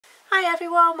Hi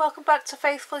everyone, welcome back to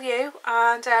Faithful You,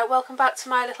 and welcome back to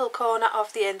my little corner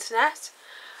of the internet.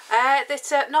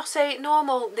 It's not a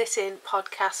normal knitting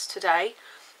podcast today.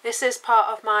 This is part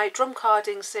of my drum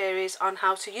carding series on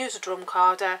how to use a drum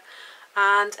carder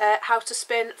and how to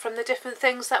spin from the different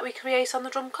things that we create on the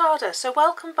drum carder. So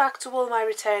welcome back to all my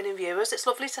returning viewers. It's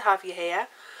lovely to have you here,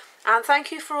 and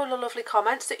thank you for all the lovely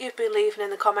comments that you've been leaving in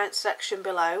the comments section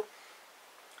below.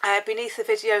 Beneath the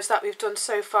videos that we've done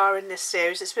so far in this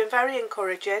series. It's been very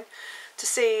encouraging to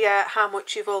see how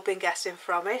much you've all been getting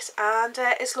from it, and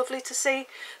it's lovely to see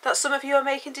that some of you are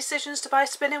making decisions to buy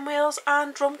spinning wheels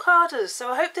and drum carders.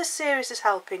 So I hope this series is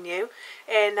helping you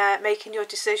in making your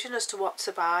decision as to what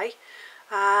to buy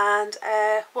and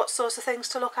what sorts of things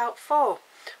to look out for.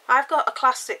 I've got a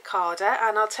classic carder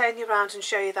and I'll turn you around and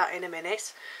show you that in a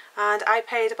minute. And I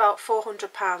paid about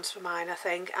 £400 for mine, I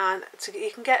think, and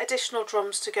you can get additional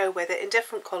drums to go with it in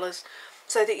different colours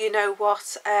so that you know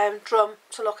what drum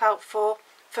to look out for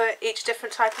each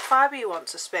different type of fibre you want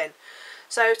to spin.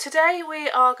 So today we've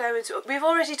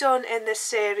already done in this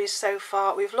series so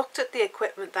far, we've looked at the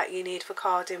equipment that you need for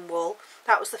carding wool.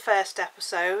 That was the first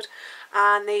episode,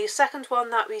 and the second one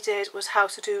that we did was how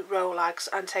to do rollags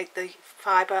and take the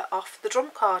fibre off the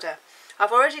drum carder.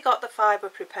 I've already got the fibre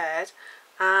prepared,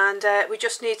 and we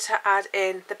just need to add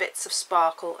in the bits of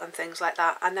sparkle and things like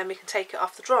that, and then we can take it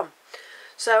off the drum.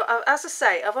 So as I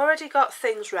say, I've already got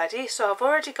things ready. So I've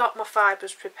already got my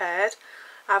fibres prepared.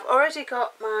 I've already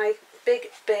got my big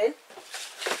bin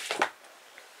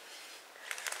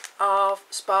of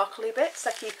sparkly bits.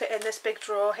 I keep it in this big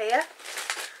drawer here.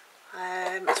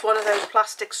 It's one of those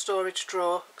plastic storage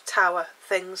drawer tower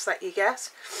things that you get,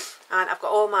 and I've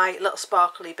got all my little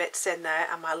sparkly bits in there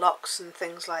and my locks and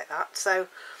things like that. So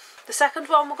the second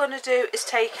one we're going to do is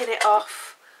taking it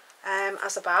off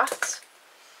as a bat,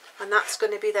 and that's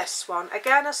going to be this one.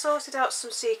 Again, I sorted out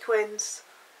some sequins,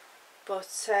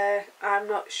 but I'm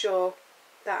not sure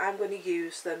that I'm going to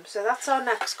use them. So that's our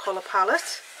next colour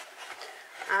palette,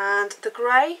 and the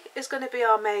grey is going to be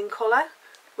our main colour,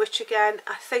 which again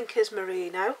I think is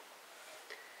merino.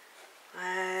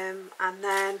 And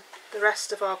then the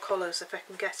rest of our colours, if I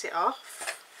can get it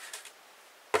off.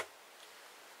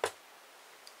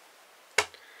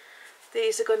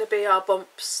 These are going to be our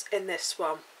bumps in this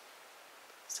one.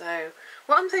 So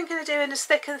what I'm thinking of doing is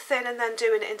thick and thin and then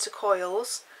doing it into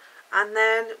coils. And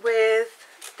then with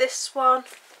this one,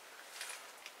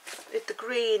 with the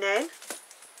green in,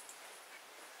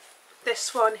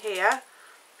 this one here,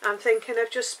 I'm thinking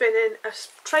of just spinning a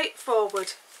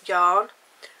straightforward yarn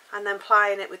and then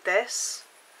plying it with this,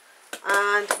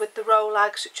 and with the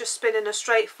rollags just spinning a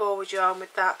straightforward yarn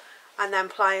with that and then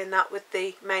plying that with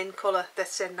the main colour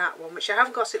that's in that one, which I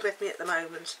haven't got it with me at the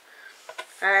moment.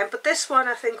 But this one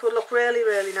I think will look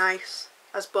really nice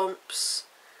as bumps,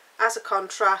 as a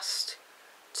contrast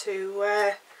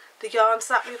to the yarns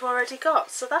that we've already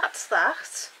got. So that's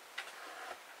that.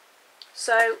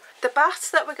 So the bat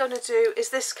that we're going to do is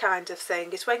this kind of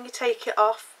thing. It's when you take it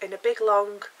off in a big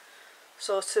long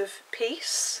sort of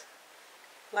piece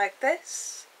like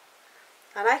this,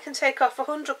 and I can take off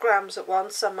 100 grams at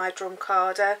once on my drum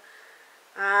carder,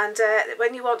 and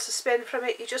when you want to spin from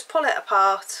it, you just pull it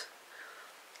apart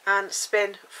and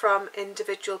spin from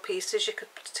individual pieces. You could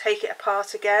take it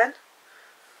apart again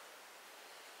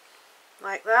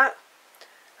like that,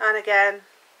 and again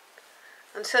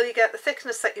until you get the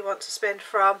thickness that you want to spin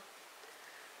from.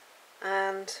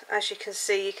 And as you can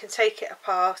see, you can take it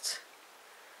apart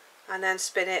and then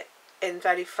spin it in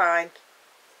very fine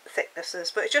thicknesses,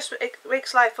 but it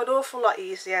makes life an awful lot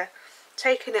easier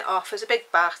taking it off as a big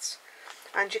bat,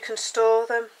 and you can store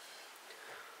them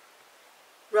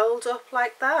rolled up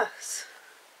like that,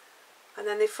 and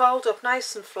then they fold up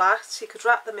nice and flat. You could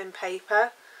wrap them in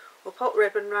paper or put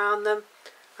ribbon around them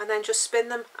and then just spin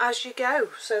them as you go.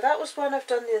 So that was one I've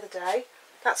done the other day.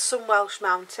 That's some Welsh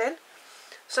mountain.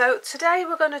 So today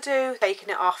we're going to do taking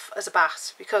it off as a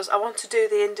bat, because I want to do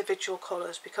the individual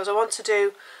colours, because I want to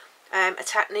do a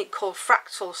technique called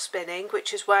fractal spinning,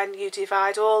 which is when you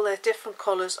divide all the different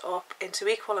colours up into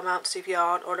equal amounts of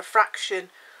yarn, or a fraction,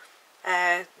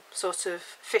 sort of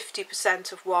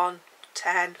 50% of 1,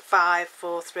 10, 5,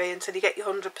 4, 3, until you get your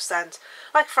 100%,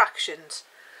 like fractions,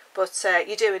 but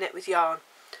you're doing it with yarn.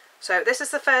 So this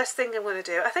is the first thing I'm going to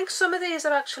do. I think some of these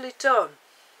are actually done.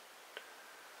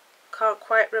 Can't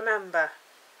quite remember.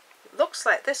 It looks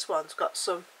like this one's got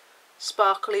some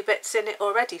sparkly bits in it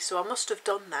already, so I must have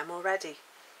done them already.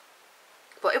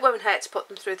 But it won't hurt to put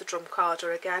them through the drum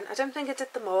carder again. I don't think I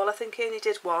did them all. I think I only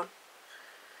did one.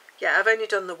 Yeah, I've only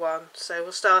done the one, so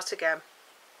we'll start again.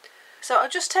 So I'll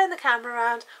just turn the camera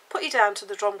around, put you down to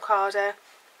the drum carder,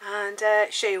 and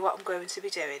show you what I'm going to be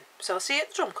doing. So I'll see you at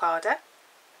the drum carder.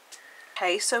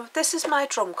 Okay, so this is my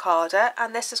drum carder,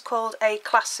 and this is called a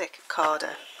classic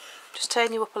carder. Just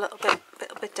turn you up a little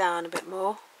bit down a bit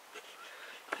more.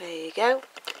 There you go.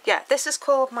 Yeah, this is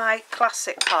called my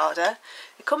classic carder.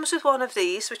 It comes with one of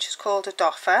these, which is called a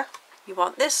doffer. You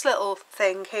want this little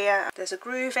thing here. There's a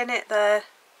groove in it there,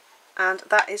 and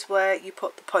that is where you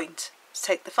put the point to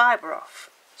take the fibre off.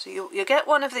 So you'll get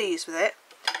one of these with it.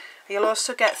 You'll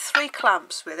also get 3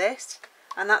 clamps with it,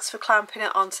 and that's for clamping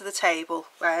it onto the table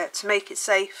to make it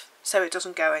safe so it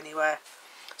doesn't go anywhere.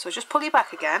 So just pull you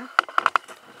back again.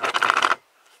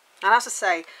 And as I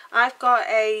say, I've got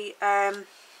a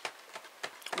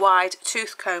wide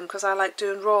tooth comb because I like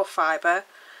doing raw fibre,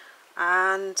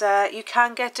 and you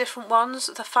can get different ones.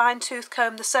 The fine tooth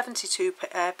comb, the 72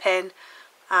 pin,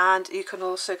 and you can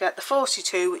also get the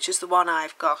 42, which is the one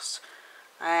I've got.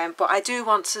 But I do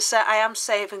want to say I am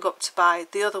saving up to buy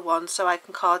the other one so I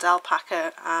can card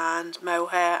alpaca and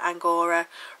mohair, angora,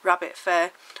 rabbit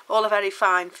fur, all the very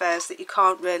fine furs that you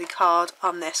can't really card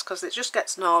on this because it just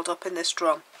gets gnarled up in this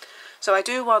drum. So I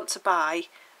do want to buy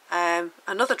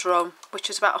another drum, which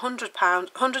is about £100,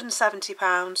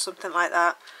 £170, something like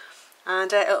that,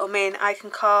 and it'll mean I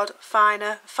can card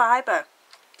finer fibre.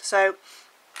 So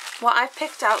what I've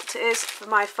picked out is for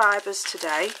my fibres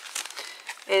today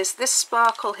is this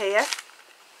sparkle here.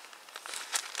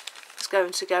 It's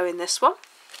going to go in this one,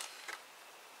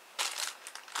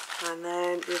 and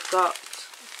then we've got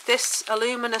this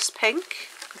luminous pink.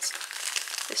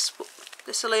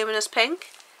 This luminous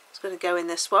pink is going to go in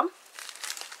this one.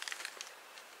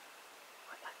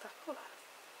 I like that colour.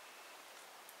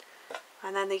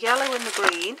 And then the yellow and the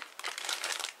green.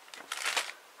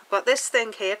 I've got this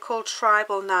thing here called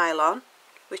tribal nylon,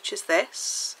 which is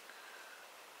this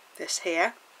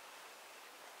here.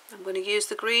 I'm going to use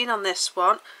the green on this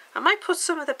one. I might put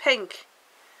some of the pink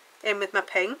in with my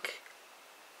pink.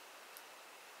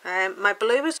 My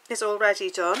blue is already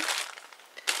done,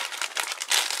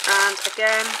 and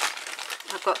again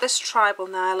I've got this tribal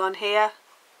nylon here,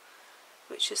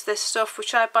 which is this stuff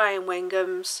which I buy in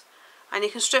Wingham's, and you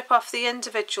can strip off the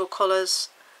individual colours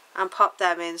and pop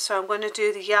them in. So I'm going to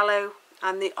do the yellow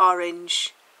and the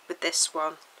orange with this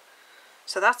one.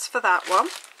 So that's for that one.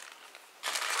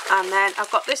 And then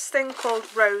I've got this thing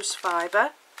called rose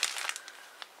fibre,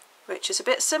 which is a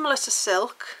bit similar to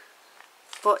silk,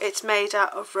 but it's made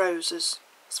out of roses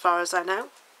as far as I know.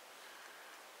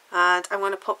 And I'm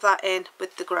going to put that in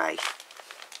with the grey,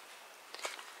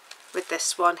 with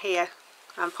this one here,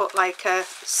 and put like a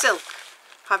silk,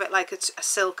 have it like a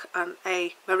silk and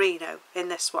a merino in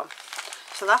this one.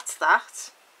 So that's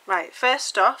that. Right,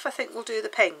 first off I think we'll do the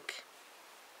pink.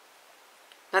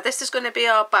 Now this is going to be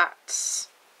our bats.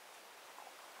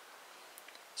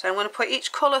 So I'm going to put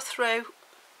each colour through.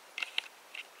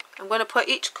 I'm going to put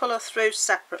each colour through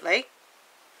separately.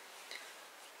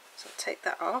 So I'll take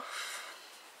that off.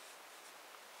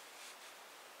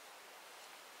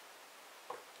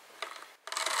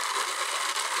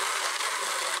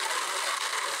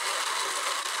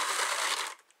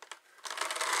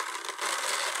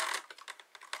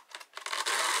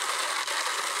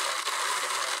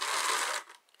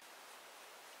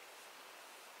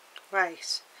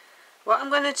 Right. What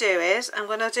I'm going to do is I'm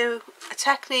going to do a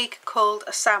technique called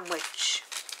a sandwich,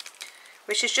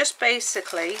 which is just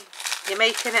basically you're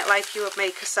making it like you would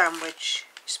make a sandwich.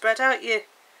 You spread out your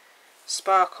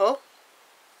sparkle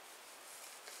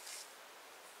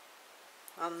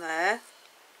on there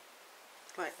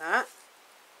like that.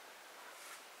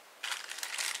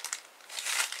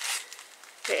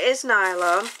 It is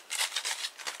nylon,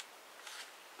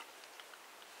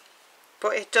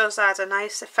 but it does add a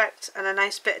nice effect and a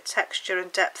nice bit of texture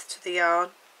and depth to the yarn.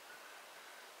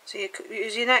 So you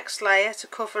use your next layer to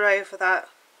cover over that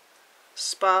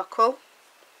sparkle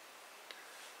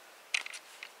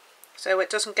so it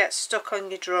doesn't get stuck on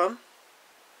your drum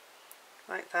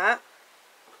like that.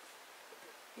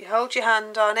 You hold your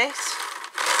hand on it .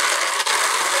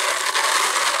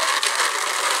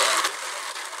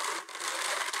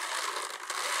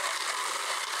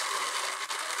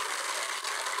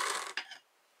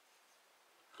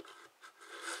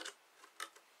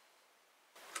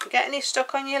 If you get any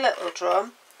stuck on your little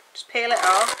drum, just peel it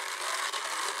off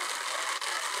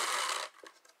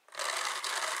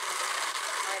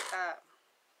like that.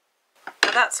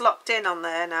 Now that's locked in on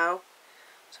there now,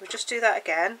 so we'll just do that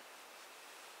again.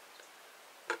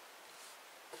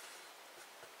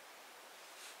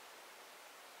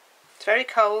 It's very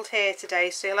cold here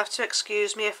today, so you'll have to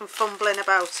excuse me if I'm fumbling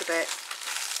about a bit.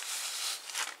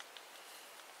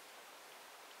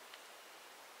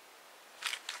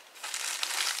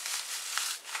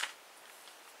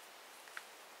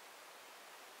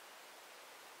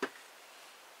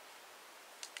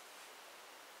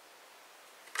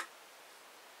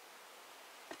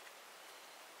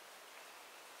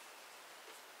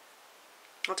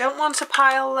 I don't want to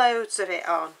pile loads of it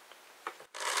on.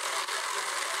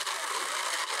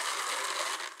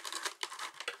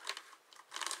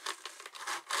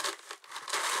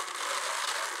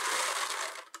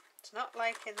 It's not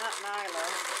liking that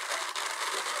nylon.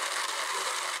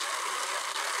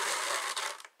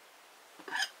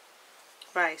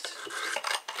 Right.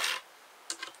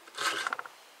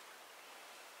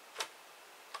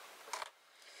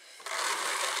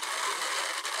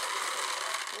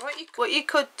 What you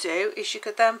could do is you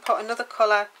could then put another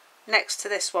colour next to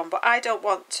this one, but I don't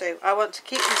want to. I want to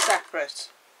keep them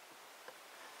separate.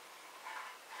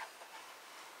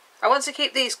 I want to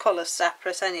keep these colours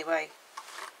separate anyway.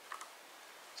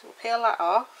 So we'll peel that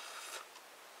off.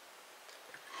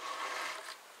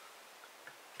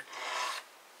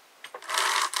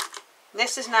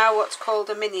 This is now what's called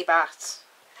a mini bat.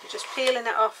 You're just peeling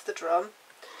it off the drum,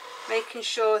 making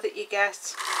sure that you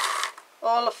get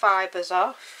all the fibres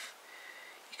off.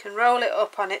 You can roll it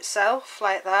up on itself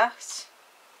like that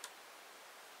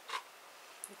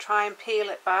and try and peel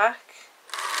it back.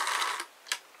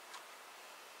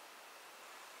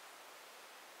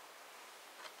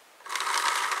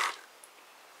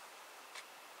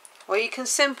 Or you can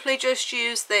simply just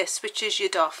use this, which is your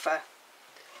doffer,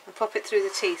 and pop it through the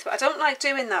teeth. But I don't like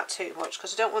doing that too much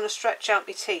because I don't want to stretch out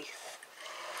my teeth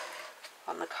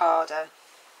on the carder.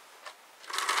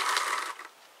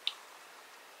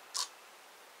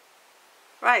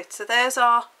 Right, so there's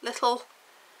our little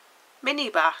mini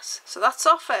bat. So that's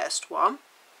our first one.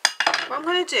 What I'm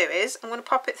going to do is I'm going to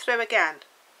pop it through again.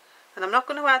 And I'm not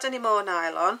going to add any more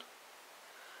nylon.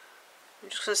 I'm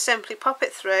just going to simply pop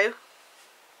it through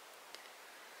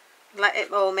and let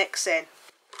it all mix in.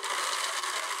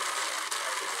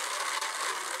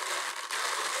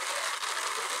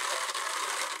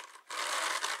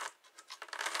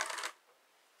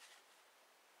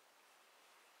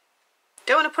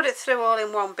 Don't want to put it through all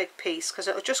in one big piece because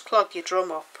it'll just clog your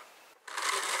drum up.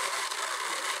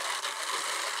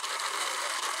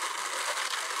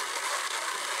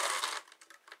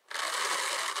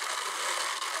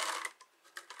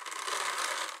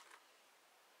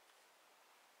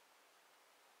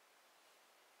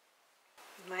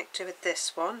 I might do with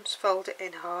this one, just fold it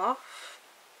in half,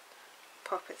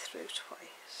 pop it through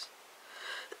twice.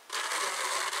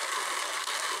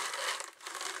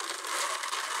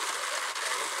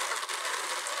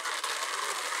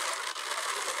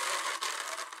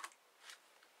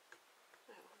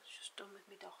 Done with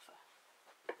my doffer.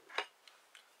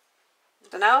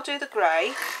 So now I'll do the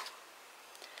grey,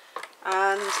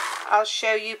 and I'll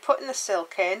show you putting the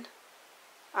silk in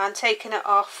and taking it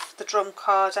off the drum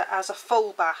carder as a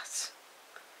full bat,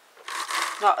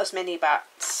 not as mini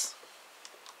bats.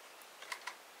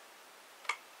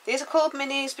 These are called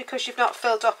minis because you've not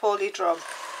filled up all your drum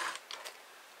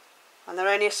and they're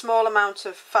only a small amount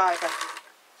of fibre.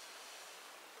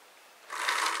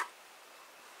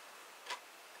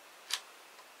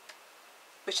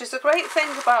 Which is the great thing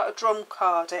about a drum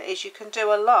carder, is you can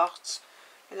do a lot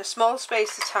in a small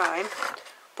space of time,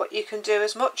 but you can do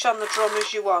as much on the drum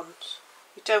as you want.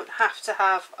 You don't have to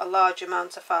have a large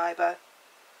amount of fibre.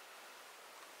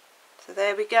 So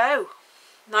there we go.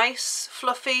 Nice,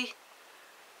 fluffy,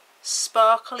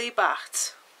 sparkly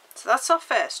bat. So that's our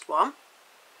first one.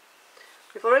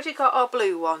 We've already got our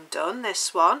blue one done,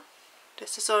 this one.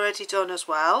 This is already done as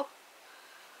well.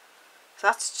 So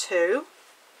that's two.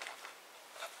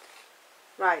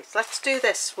 Right, let's do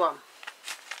this one.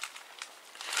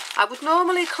 I would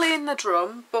normally clean the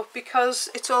drum, but because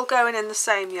it's all going in the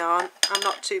same yarn, I'm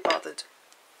not too bothered.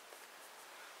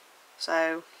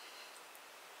 So,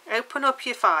 open up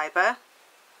your fibre.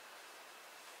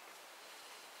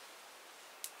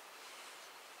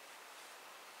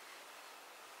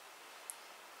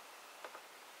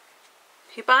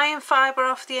 If you're buying fibre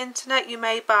off the internet, you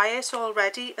may buy it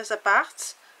already as a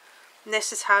bat, and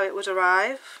this is how it would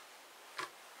arrive.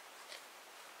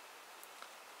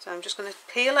 So I'm just going to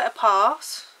peel it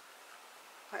apart,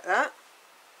 like that.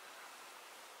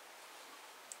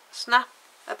 Snap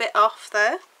a bit off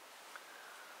there.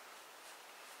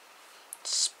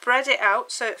 Spread it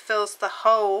out so it fills the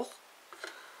whole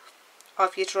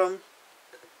of your drum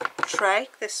tray,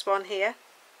 this one here.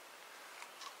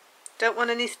 Don't want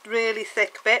any really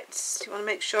thick bits, you want to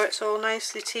make sure it's all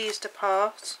nicely teased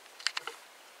apart.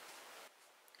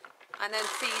 And then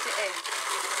feed it in.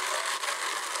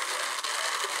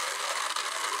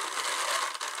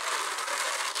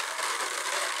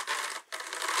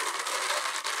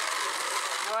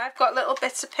 I've got little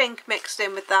bits of pink mixed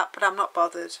in with that, but I'm not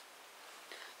bothered. So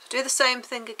do the same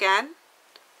thing again.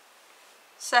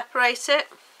 Separate it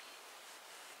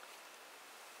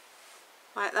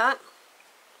like that.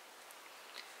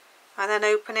 and then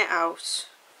open it out.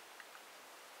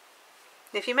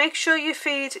 And if you make sure you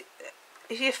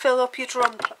fill up your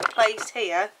drum plate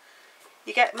here,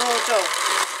 you get more done.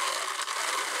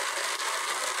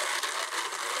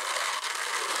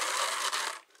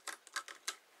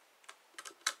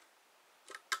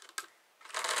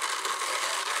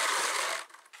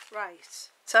 Right,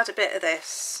 let's add a bit of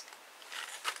this.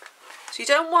 So you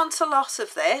don't want a lot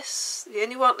of this, you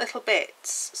only want little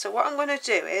bits. So what I'm going to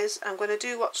do is, I'm going to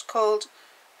do what's called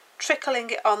trickling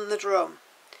it on the drum.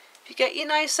 If you get your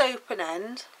nice open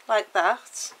end, like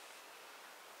that,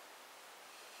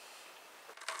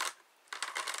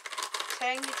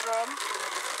 turn your drum,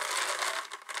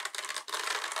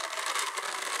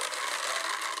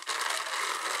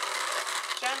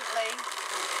 gently,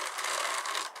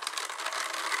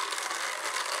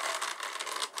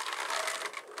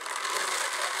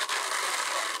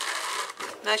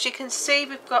 and as you can see,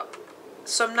 we've got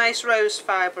some nice rose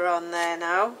fibre on there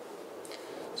now.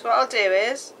 So what I'll do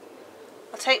is,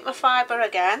 I'll take my fibre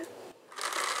again,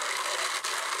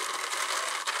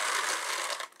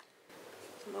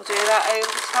 and we'll do that over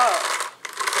the top.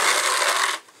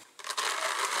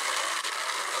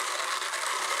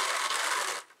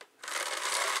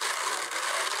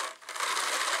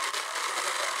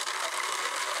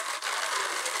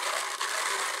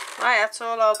 Right, that's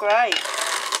all great.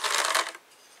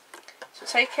 So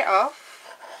take it off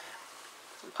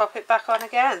and pop it back on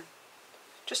again,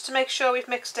 just to make sure we've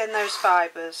mixed in those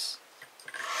fibres.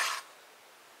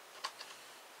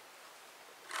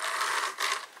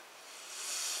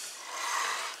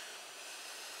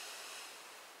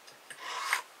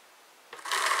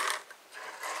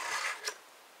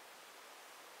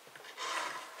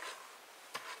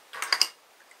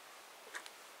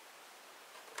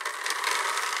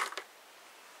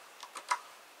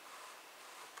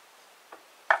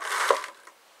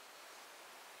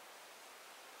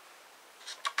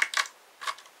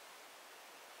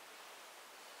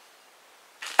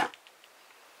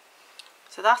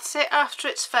 So that's it after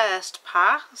its first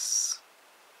pass.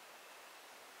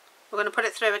 We're going to put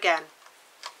it through again.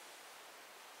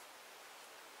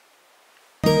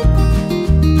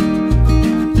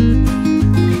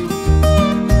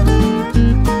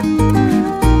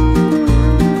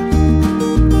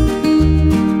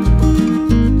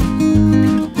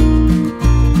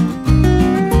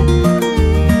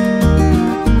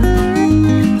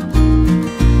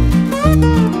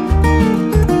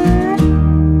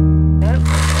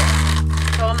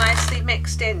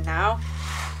 Now,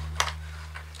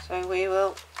 so we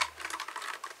will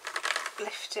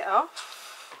lift it off.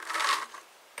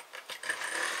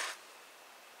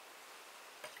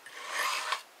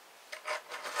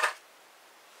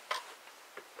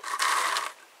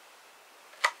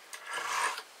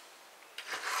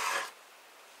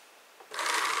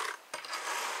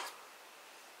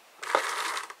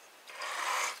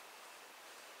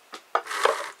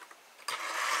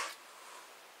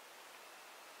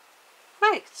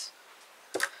 Right,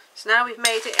 so now we've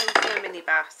made it into a mini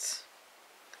bat,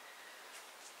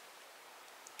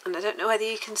 and I don't know whether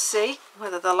you can see,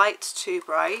 whether the light's too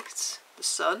bright, the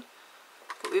sun,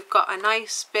 but we've got a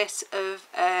nice bit of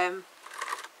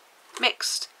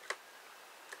mixed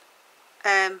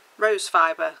rose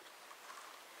fibre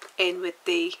in with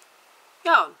the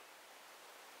yarn,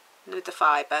 and with the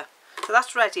fibre. So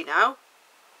that's ready now.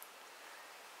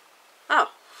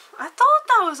 Oh, I thought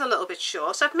that was a little bit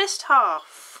short. I've missed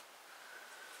half.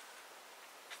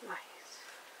 Right.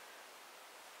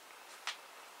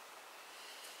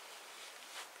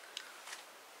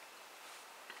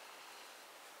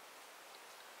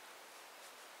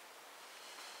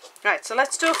 Right, so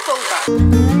let's do a full back.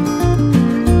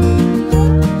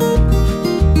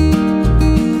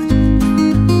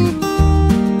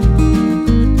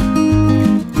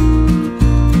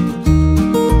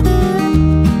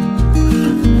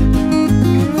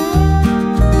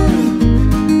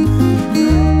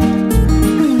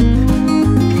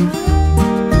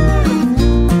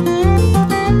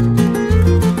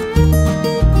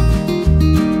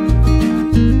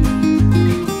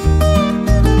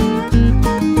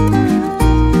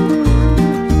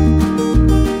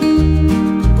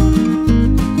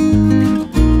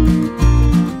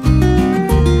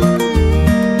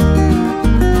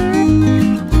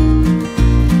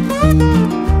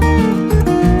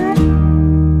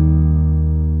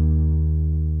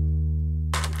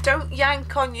 Don't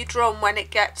yank on your drum when it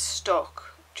gets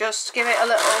stuck. Just give it a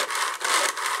little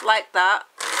like that,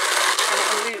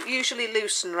 and it will usually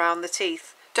loosen around the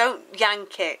teeth. Don't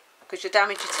yank it because you'll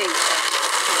damage your teeth.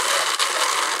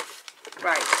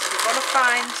 Right, so you've got to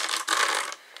find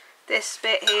this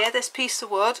bit here, this piece of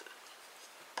wood,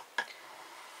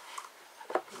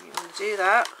 You want to do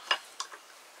that.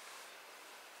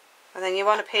 And then you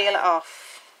want to peel it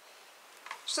off.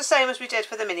 It's the same as we did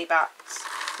for the mini bats.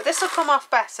 But this will come off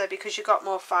better because you've got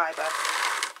more fibre.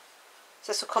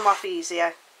 So this will come off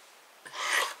easier.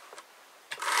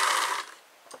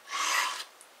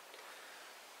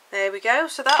 There we go.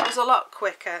 So that was a lot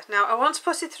quicker. Now I want to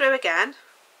put it through again.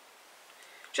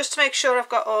 Just to make sure I've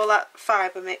got all that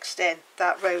fibre mixed in.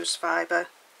 That rose fibre.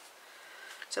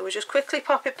 So we'll just quickly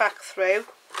pop it back through.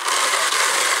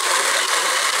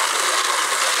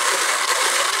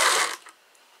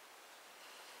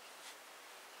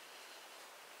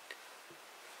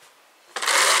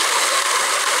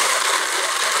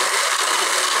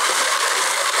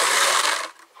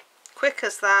 Quick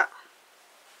as that.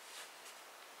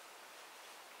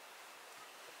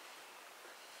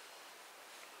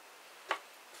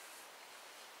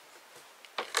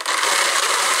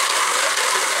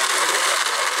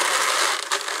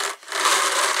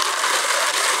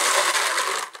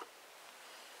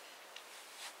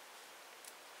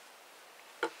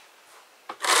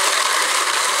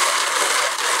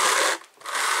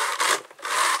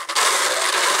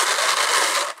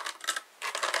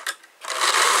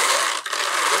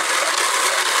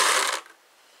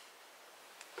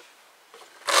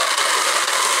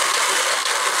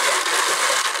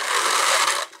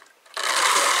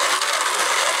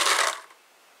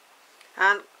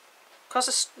 And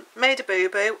because I made a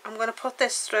boo-boo, I'm going to put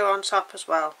this through on top as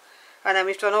well. And then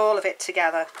we've done all of it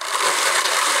together.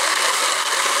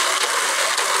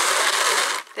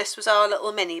 This was our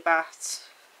little mini bat.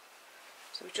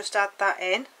 So we just add that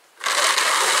in.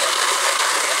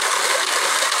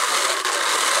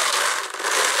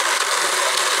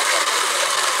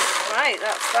 Right,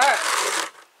 that's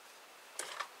that.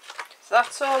 So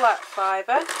that's all that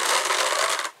fibre.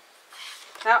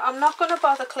 Now I'm not going to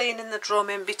bother cleaning the drum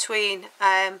in between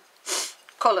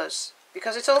colours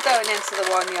because it's all going into the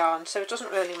one yarn, so it doesn't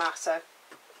really matter.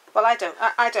 Well, I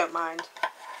don't mind.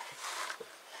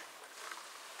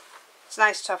 It's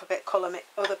nice to have a bit colour,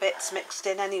 other bits mixed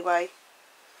in anyway.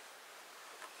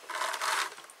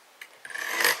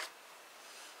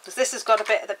 Because this has got a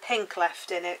bit of the pink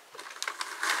left in it.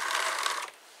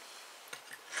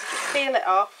 Just peel it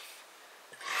off.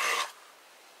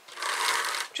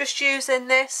 Just using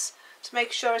this to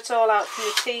make sure it's all out from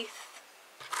the teeth.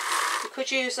 You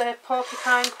could use a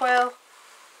porcupine quill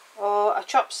or a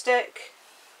chopstick.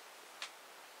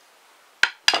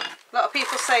 A lot of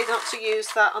people say not to use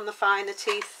that on the finer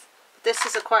teeth. But this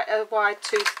is quite a wide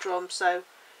tooth drum, so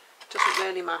it doesn't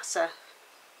really matter.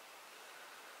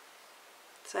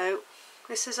 So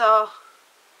this is our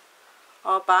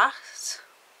bat.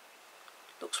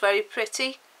 Looks very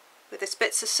pretty with its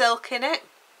bits of silk in it.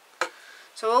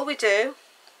 So all we do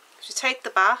is we take the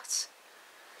bat,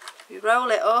 we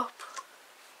roll it up,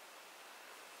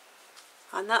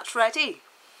 and that's ready.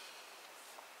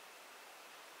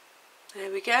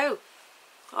 There we go.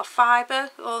 Our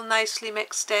fibre all nicely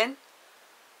mixed in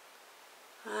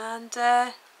and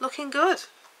looking good.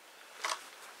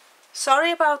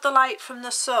 Sorry about the light from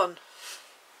the sun,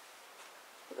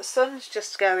 but the sun's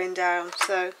just going down,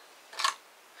 so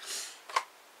it's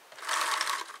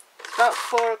about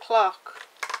 4 o'clock.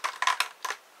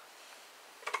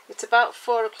 It's about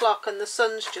 4 o'clock and the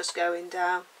sun's just going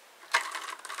down.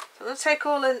 So I'm going to take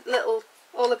all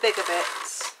the bigger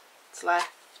bits that's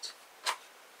left.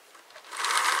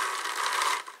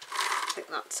 I think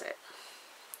that's it.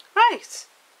 Right.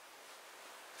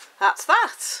 That's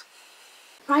that.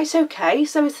 Right, okay,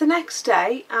 so it's the next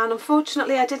day and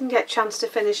unfortunately I didn't get a chance to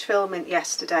finish filming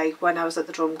yesterday when I was at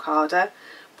the drum carder.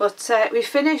 But I've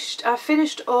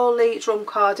finished all the drum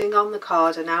carding on the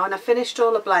carder now, and I finished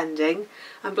all the blending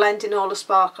and blending all the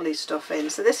sparkly stuff in.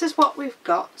 So this is what we've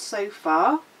got so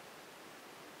far.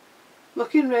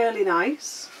 Looking really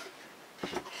nice.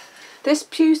 This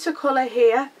pewter colour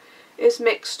here is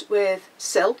mixed with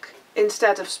silk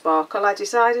instead of sparkle. I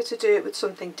decided to do it with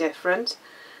something different.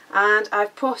 And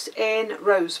I've put in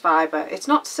rose fibre. It's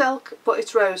not silk, but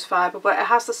it's rose fibre, but it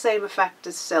has the same effect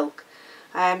as silk.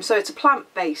 So it's a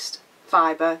plant-based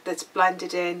fibre that's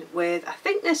blended in with, I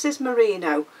think this is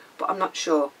merino, but I'm not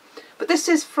sure. But this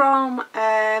is from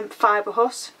Fibre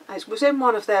Hut. It was in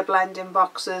one of their blending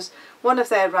boxes, one of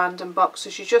their random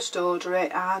boxes. You just order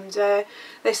it and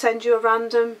they send you a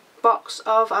random box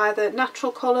of either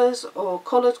natural colours or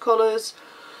coloured colours.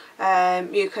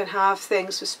 You can have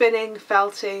things for spinning,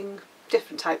 felting,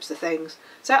 different types of things.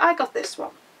 So I got this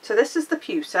one. So this is the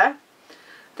pewter.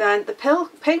 Then the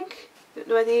pink. I don't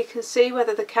know whether you can see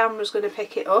whether the camera's going to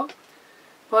pick it up,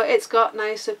 but it's got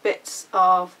nicer bits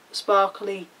of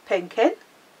sparkly pink in.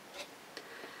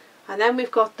 And then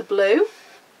we've got the blue,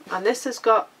 and this has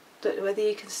got, don't know whether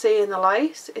you can see in the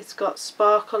light, it's got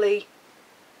sparkly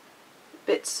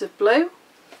bits of blue.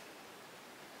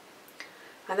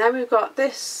 And then we've got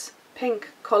this pink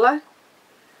colour,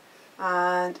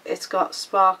 and it's got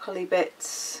sparkly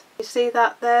bits. You see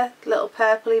that there, little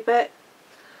purpley bit?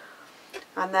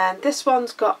 And then this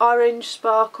one's got orange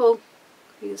sparkle.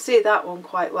 You can see that one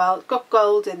quite well. It's got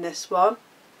gold in this one.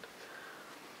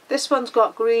 This one's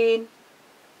got green.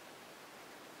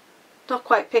 Not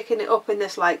quite picking it up in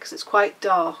this light because it's quite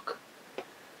dark.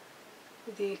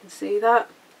 Whether you can see that?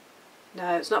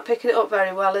 No, it's not picking it up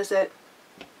very well, is it?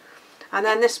 And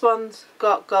then this one's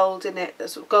got gold in it.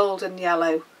 There's gold and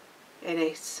yellow in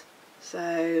it.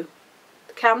 So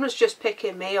the camera's just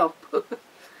picking me up.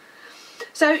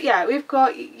 So yeah, we've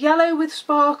got yellow with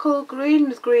sparkle, green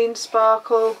with green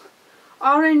sparkle,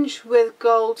 orange with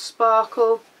gold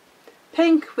sparkle,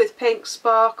 pink with pink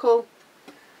sparkle,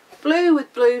 blue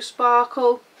with blue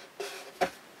sparkle,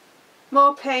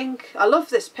 more pink. I love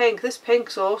this pink. This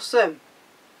pink's awesome.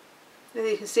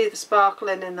 You can see the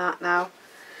sparkling in that now.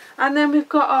 And then we've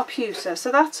got our pewter.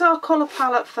 So that's our colour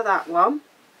palette for that one.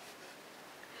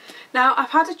 Now I've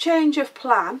had a change of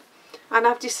plan, and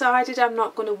I've decided I'm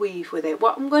not going to weave with it.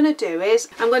 What I'm going to do is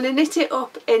I'm going to knit it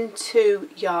up into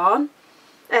yarn.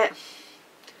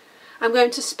 I'm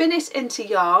going to spin it into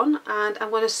yarn, and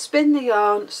I'm going to spin the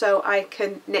yarn so I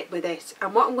can knit with it.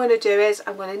 And what I'm going to do is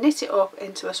I'm going to knit it up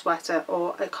into a sweater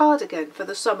or a cardigan for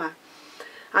the summer.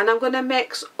 And I'm going to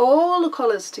mix all the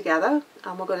colours together,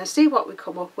 and we're going to see what we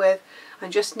come up with,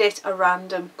 and just knit a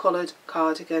random coloured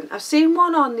cardigan. I've seen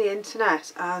one on the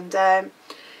internet, and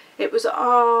it was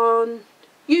on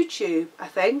YouTube, I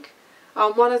think,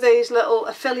 on one of these little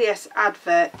affiliate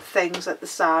advert things at the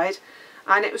side,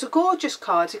 and it was a gorgeous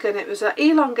cardigan. It was an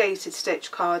elongated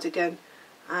stitch cardigan,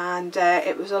 and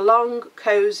it was a long,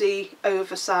 cosy,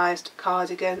 oversized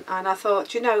cardigan, and I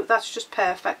thought, you know, that's just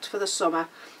perfect for the summer.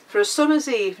 For a summer's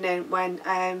evening when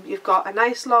you've got a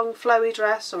nice long flowy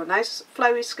dress or a nice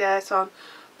flowy skirt on,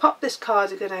 pop this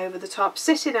cardigan over the top,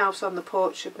 sitting out on the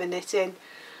porch of my knitting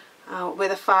with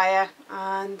a fire,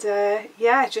 and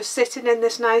yeah, just sitting in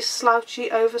this nice slouchy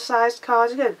oversized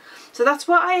cardigan. So that's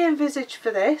what I envisage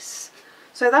for this.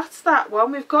 So that's that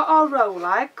one. We've got our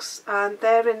rolags, and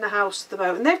they're in the house at the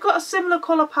moment. And they've got a similar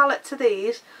colour palette to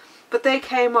these, but they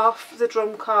came off the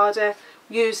drum carder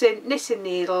using knitting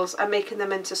needles and making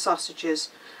them into sausages,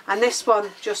 and this one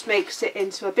just makes it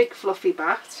into a big fluffy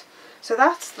bat. So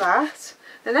that's that.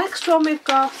 The next one we've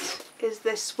got is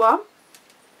this one.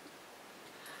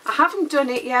 I haven't done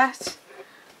it yet,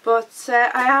 but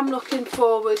I am looking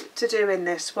forward to doing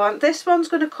this one. This one's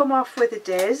going to come off with a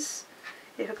diz.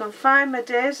 If I can find my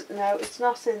diz. No, it's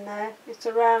not in there, it's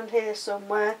around here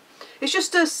somewhere. It's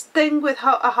just a thing with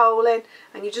a hole in,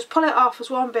 and you just pull it off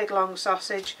as one big long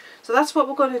sausage. So that's what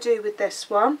we're going to do with this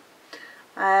one.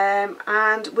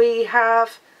 And we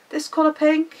have this colour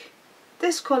pink,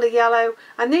 this colour yellow,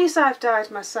 and these I've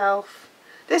dyed myself.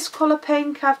 This colour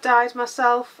pink I've dyed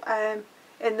myself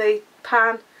in the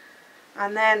pan,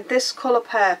 and then this colour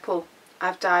purple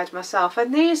I've dyed myself,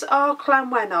 and these are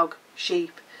Clanwenog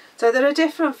sheep. So they're a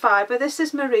different fibre. This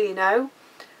is merino,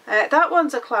 that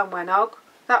one's a Clanwenog,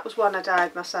 that was one I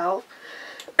dyed myself.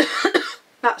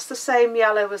 That's the same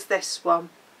yellow as this one,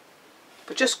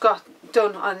 but just got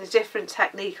done on a different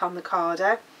technique on the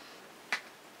carder.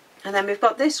 And then we've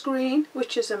got this green,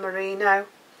 which is a merino,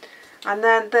 and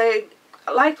then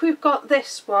like we've got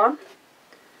this one,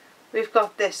 we've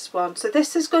got this one. So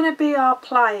this is going to be our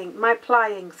my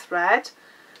plying thread,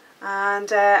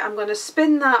 and I'm going to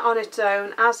spin that on its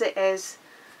own as it is,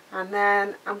 and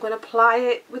then I'm going to ply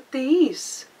it with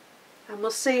these, and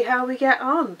we'll see how we get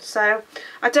on. So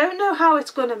I don't know how it's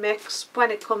going to mix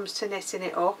when it comes to knitting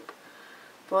it up,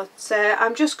 but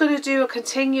I'm just going to do a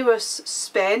continuous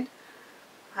spin.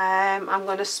 I'm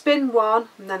going to spin one,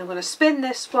 and then I'm going to spin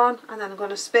this one, and then I'm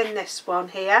going to spin this one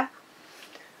here,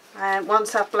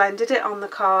 once I've blended it on the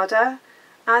carder,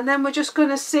 and then we're just going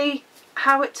to see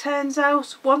how it turns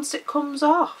out once it comes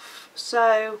off.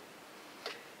 So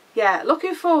yeah,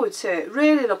 looking forward to it,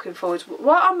 really looking forward to it.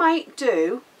 What I might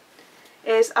do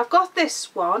is, I've got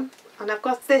this one, and I've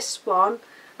got this one,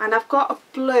 and I've got a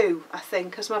blue, I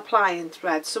think, as my plying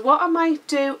thread. So what I might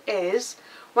do is,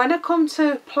 when I come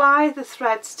to ply the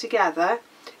threads together,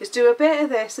 is do a bit of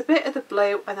this, a bit of the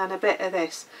blue, and then a bit of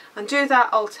this, and do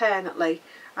that alternately,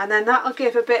 and then that'll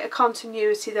give a bit of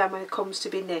continuity then when it comes to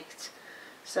be knit.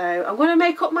 So I'm going to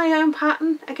make up my own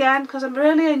pattern again, because I'm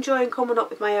really enjoying coming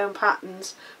up with my own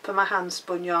patterns for my hand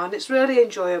spun yarn. It's really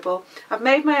enjoyable. I've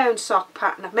made my own sock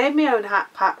pattern, I've made my own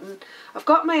hat pattern, I've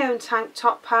got my own tank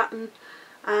top pattern,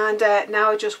 and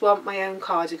now I just want my own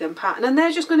cardigan pattern, and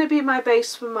they're just going to be my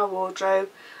base for my wardrobe.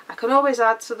 I can always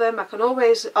add to them, I can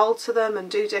always alter them and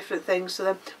do different things to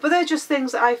them, but they're just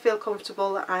things that I feel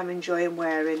comfortable, that I'm enjoying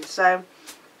wearing. So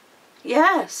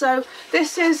yeah, so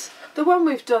this is the one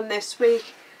we've done this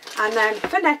week, and then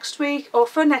for next week, or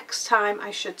for next time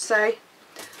I should say,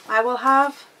 I will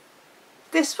have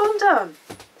this one done.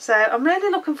 So I'm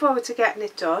really looking forward to getting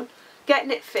it done,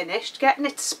 getting it finished, getting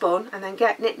it spun, and then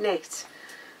getting it knit.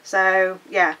 So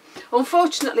yeah,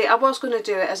 unfortunately I was going to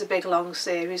do it as a big long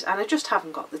series, and I just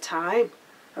haven't got the time.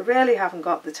 I really haven't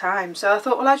got the time. So I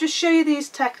thought, well, I'll just show you these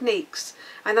techniques,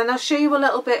 and then I'll show you a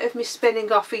little bit of me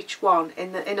spinning off each one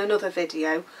in another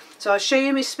video. So I'll show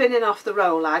you me spinning off the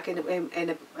rolag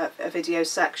in a video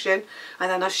section,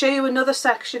 and then I'll show you another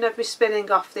section of me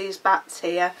spinning off these bats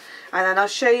here, and then I'll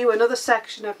show you another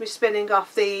section of me spinning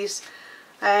off these,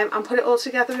 and put it all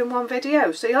together in one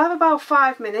video. So you'll have about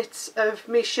 5 minutes of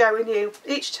me showing you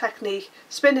each technique,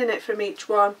 spinning it from each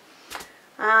one,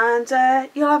 and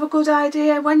you'll have a good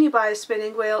idea when you buy a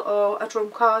spinning wheel or a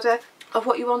drum carder of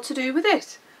what you want to do with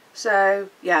it. So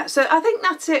yeah, so I think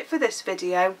that's it for this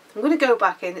video. I'm going to go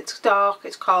back in, it's dark,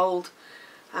 it's cold,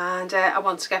 and I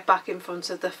want to get back in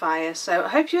front of the fire. So I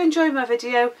hope you enjoyed my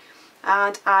video,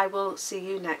 and I will see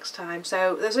you next time.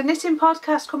 So there's a knitting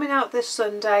podcast coming out this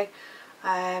Sunday,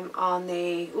 on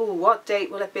the, what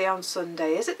date will it be on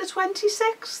Sunday? Is it the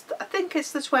 26th? I think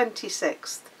it's the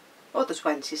 26th or the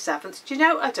 27th. Do you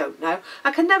know? I don't know.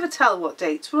 I can never tell what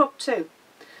dates we're up to.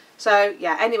 So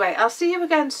yeah, anyway, I'll see you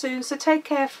again soon, so take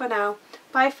care for now.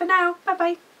 Bye for now. Bye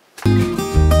bye.